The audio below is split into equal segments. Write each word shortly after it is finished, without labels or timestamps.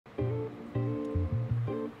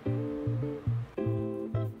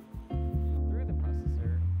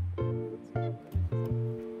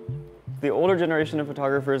The older generation of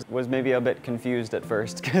photographers was maybe a bit confused at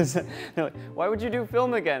first because like, why would you do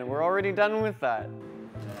film again? We're already done with that.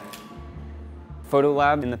 Photo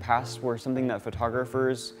lab in the past were something that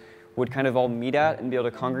photographers would kind of all meet at and be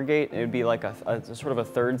able to congregate. It would be like a sort of a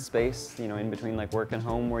third space, you know, in between like work and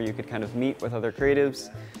home where you could kind of meet with other creatives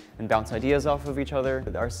and bounce ideas off of each other.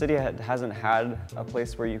 Our city hasn't had a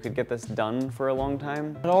place where you could get this done for a long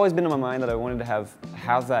time. It had always been in my mind that I wanted to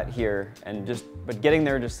have that here, but getting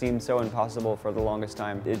there just seemed so impossible for the longest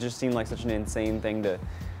time. It just seemed like such an insane thing to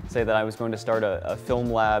say that I was going to start a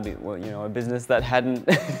film lab, you know, a business that hadn't,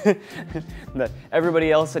 that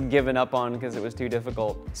everybody else had given up on because it was too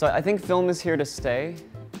difficult. So I think film is here to stay.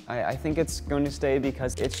 I think it's going to stay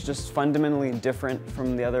because it's just fundamentally different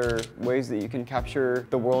from the other ways that you can capture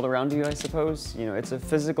the world around you, I suppose. You know, it's a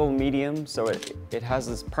physical medium, so it has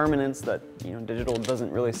this permanence that, you know, digital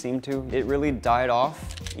doesn't really seem to. It really died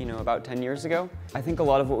off, you know, about 10 years ago. I think a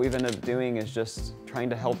lot of what we've ended up doing is just trying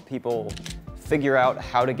to help people figure out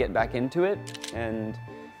how to get back into it and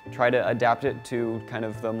try to adapt it to kind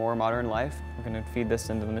of the more modern life. We're going to feed this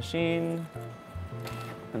into the machine.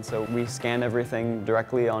 And so we scan everything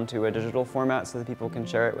directly onto a digital format so that people can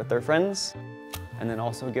share it with their friends and then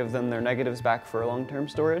also give them their negatives back for long-term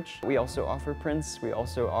storage. We also offer prints. We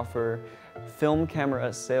also offer film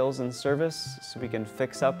camera sales and service, so we can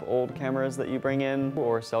fix up old cameras that you bring in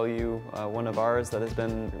or sell you one of ours that has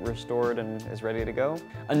been restored and is ready to go.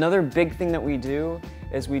 Another big thing that we do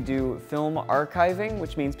is we do film archiving,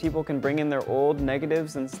 which means people can bring in their old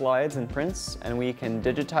negatives and slides and prints, and we can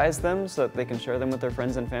digitize them so that they can share them with their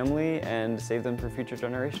friends and family and save them for future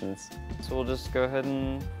generations. So we'll just go ahead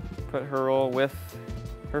and put her roll with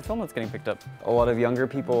her film that's getting picked up. A lot of younger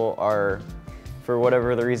people are, for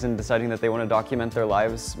whatever the reason, deciding that they want to document their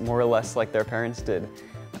lives more or less like their parents did.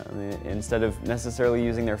 Instead of necessarily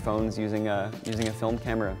using their phones, using a film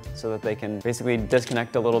camera so that they can basically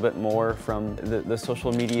disconnect a little bit more from the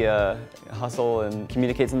social media hustle and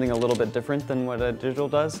communicate something a little bit different than what a digital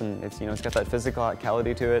does, and it's, you know, it's got that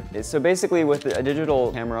physicality to it. So basically with a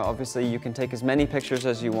digital camera, obviously you can take as many pictures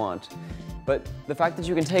as you want. But the fact that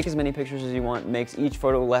you can take as many pictures as you want makes each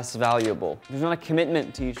photo less valuable. There's not a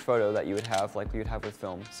commitment to each photo that you would have like you would have with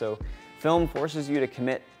film. So film forces you to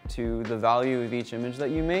commit to the value of each image that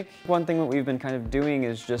you make. One thing that we've been kind of doing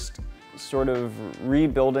is just sort of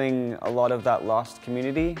rebuilding a lot of that lost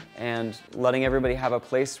community and letting everybody have a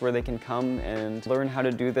place where they can come and learn how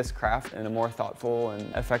to do this craft in a more thoughtful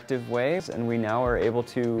and effective way. And we now are able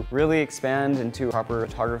to really expand into a proper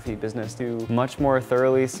photography business to much more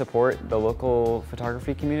thoroughly support the local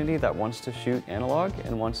photography community that wants to shoot analog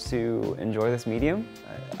and wants to enjoy this medium.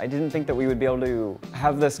 I didn't think that we would be able to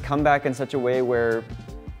have this come back in such a way where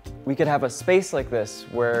we could have a space like this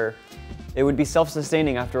where it would be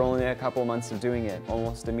self-sustaining after only a couple months of doing it,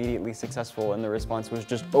 almost immediately successful, and the response was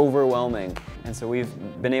just overwhelming. And so we've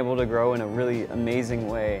been able to grow in a really amazing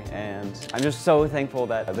way, and I'm just so thankful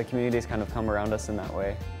that the community has kind of come around us in that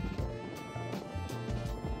way.